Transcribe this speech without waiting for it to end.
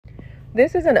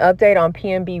This is an update on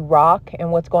PNB Rock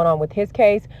and what's going on with his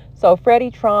case. So Freddie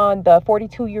Tron, the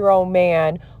 42-year-old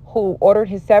man who ordered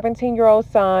his 17-year-old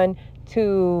son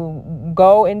to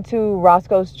go into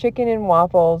Roscoe's Chicken and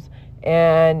Waffles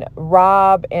and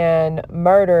rob and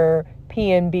murder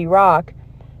PNB Rock,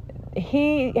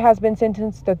 he has been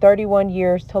sentenced to 31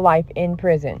 years to life in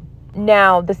prison.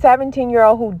 Now, the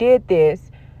 17-year-old who did this,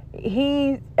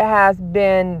 they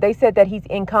said that he's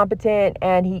incompetent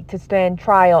and he to stand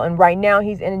trial, and right now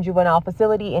he's in a juvenile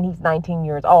facility and he's 19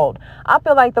 years old. I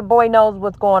feel like the boy knows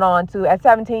what's going on too. At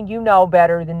 17, you know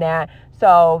better than that.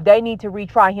 So they need to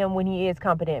retry him when he is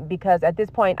competent, because at this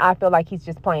point I feel like he's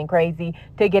just playing crazy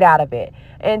to get out of it.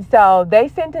 And so they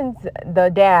sentenced the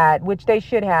dad, which they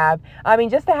should have. I mean,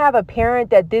 just to have a parent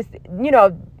that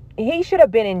he should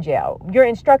have been in jail. You're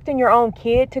instructing your own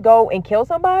kid to go and kill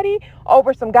somebody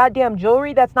over some goddamn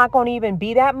jewelry that's not going to even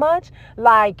be that much.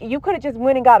 Like, you could have just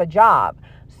went and got a job.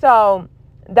 So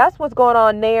that's what's going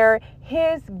on there.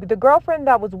 The girlfriend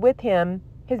that was with him,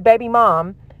 his baby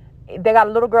mom, they got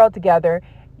a little girl together.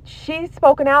 She's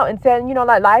spoken out and said,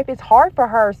 like, life is hard for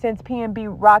her since PNB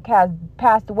Rock has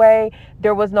passed away.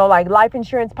 There was no life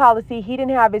insurance policy. He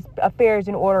didn't have his affairs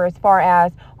in order as far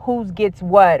as who gets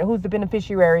what, who's the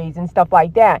beneficiaries and stuff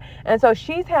like that. And so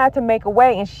she's had to make a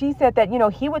way. And she said that,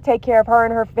 he would take care of her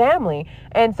and her family.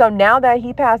 And so now that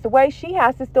he passed away, she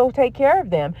has to still take care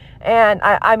of them. And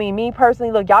I mean, me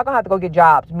personally, look, y'all gonna have to go get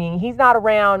jobs. I mean, he's not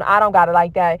around. I don't got it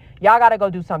like that. Y'all got to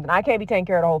go do something. I can't be taking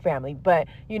care of the whole family. But,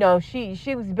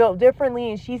 she was built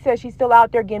differently, and she said she's still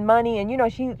out there getting money.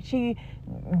 And, she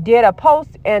did a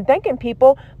post and thanking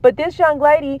people. But this young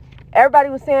lady, everybody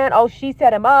was saying, oh, she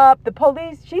set him up. The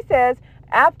police, she says,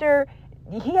 after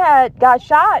he had got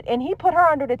shot and he put her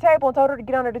under the table and told her to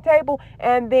get under the table,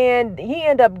 and then he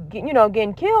ended up,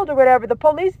 getting killed or whatever, the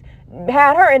police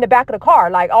had her in the back of the car,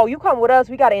 like, oh, you come with us,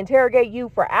 we got to interrogate you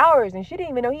for hours. And she didn't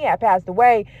even know he had passed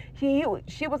away. She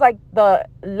was like the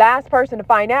last person to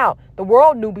find out. The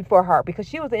world knew before her, because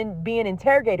she was being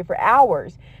interrogated for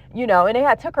hours, and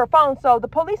they took her phone. So the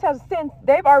police have since,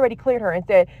 they've already cleared her and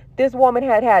said this woman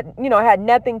had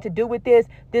nothing to do with this.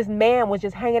 This man was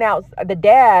just hanging out. The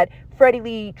dad, Freddie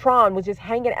Lee Tron, was just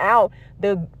hanging out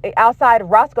outside of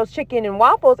Roscoe's Chicken and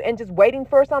Waffles and just waiting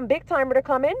for some big timer to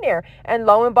come in there. And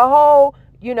lo and behold,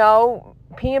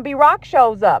 PNB Rock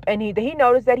shows up, and he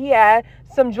noticed that he had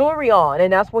some jewelry on,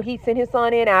 and that's what he sent his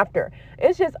son in after.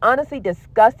 It's just honestly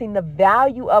disgusting, the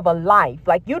value of a life.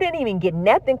 Like, you didn't even get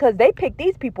nothing, because they picked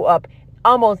these people up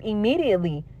almost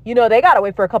immediately. They got to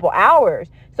wait for a couple hours.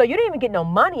 So you didn't even get no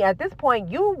money. At this point,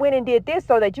 you went and did this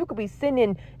so that you could be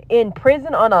sitting in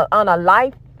prison on a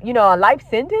life, a life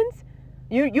sentence.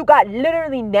 You got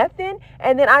literally nothing.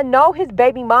 And then I know his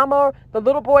baby mama, the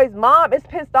little boy's mom, is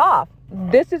pissed off.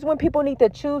 This is when people need to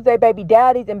choose their baby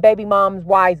daddies and baby moms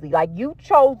wisely. Like, you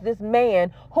chose this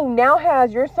man who now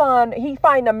has your son. He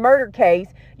find a murder case.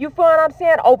 You feel what I'm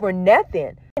saying? Over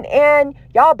nothing. And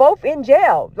y'all both in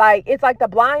jail. Like, it's like the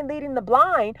blind leading the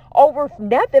blind over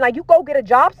nothing. Like, you go get a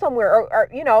job somewhere, or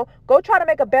go try to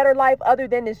make a better life other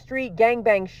than this street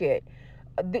gangbang shit.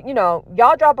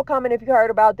 Y'all drop a comment if you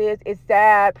heard about this. It's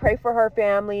sad. Pray for her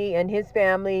family and his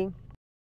family.